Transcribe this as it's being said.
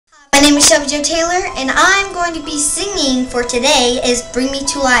is Shelby Taylor, and I'm going to be singing for today is Bring Me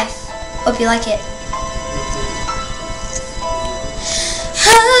to Life. Hope you like it.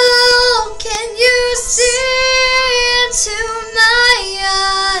 How can you see into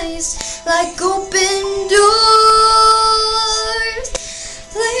my eyes like open doors,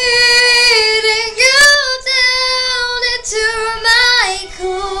 leading you down into my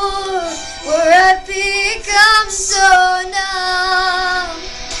core, where I become so numb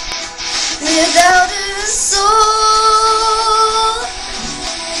without a soul,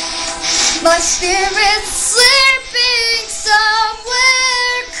 my spirit's sleeping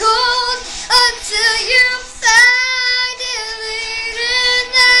somewhere cold until you finally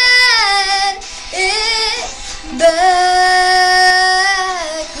let it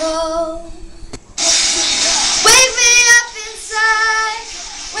back home. Wake me up inside,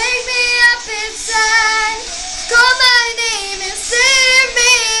 wake me up inside, call my name and save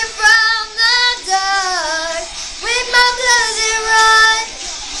me from the dark. With my blood and run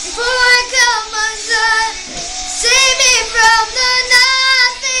before I come undone. Save me from the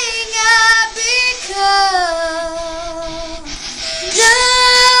nothing I've become.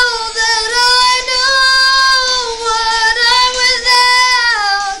 Now that I know what I'm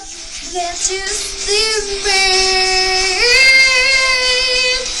without, can't you see me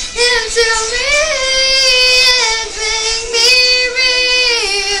into me and bring me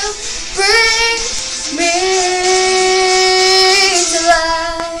real, bring me to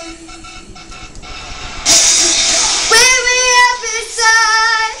life. Wake me up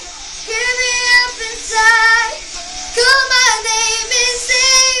inside, get me up inside, call my name and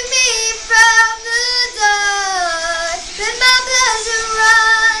save me from the dark. Let my blood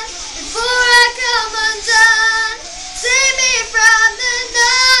run before I come undone. Save me from the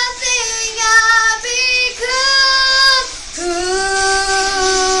nothing I've become. To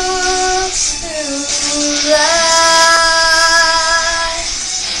life.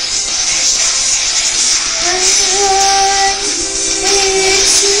 Bring me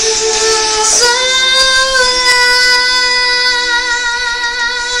to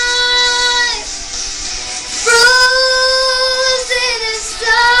life. Frozen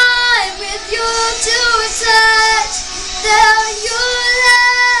inside with your two touch. Now your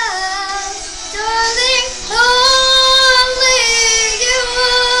love, darling, only you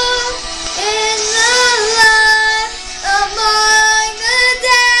in the light among the dead.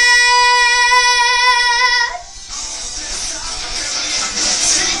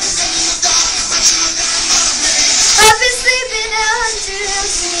 I've been sleeping 100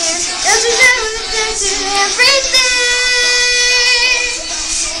 years, there's never been to everything.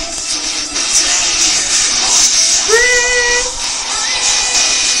 Bring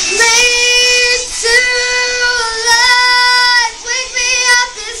me to life, wake me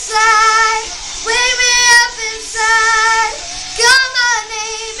up inside, wake me up inside, call my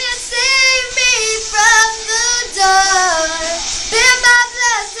name and save me from the dark. Bid my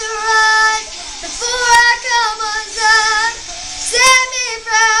blood to run before I come undone. Save me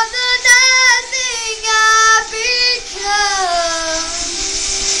from the nothing I've become.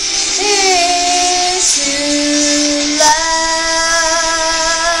 Into life.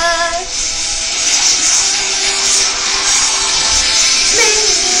 Bring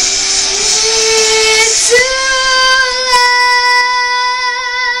me to life.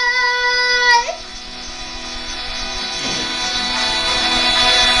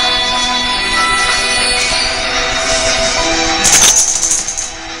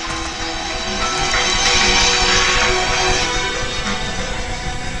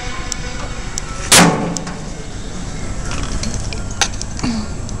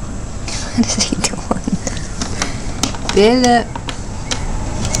 What is he doing? Philip,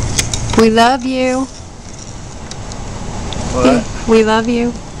 we love you. What? We love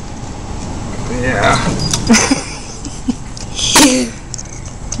you. Yeah.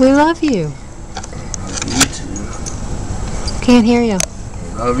 We love you. You too. Can't hear you.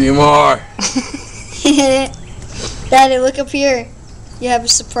 Love you more. Daddy, look up here. You have a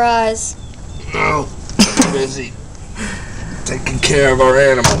surprise. No, I'm busy taking care of our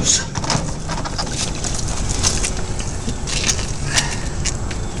animals.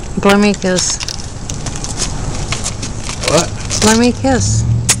 Blow me a kiss. What? Blow me a kiss.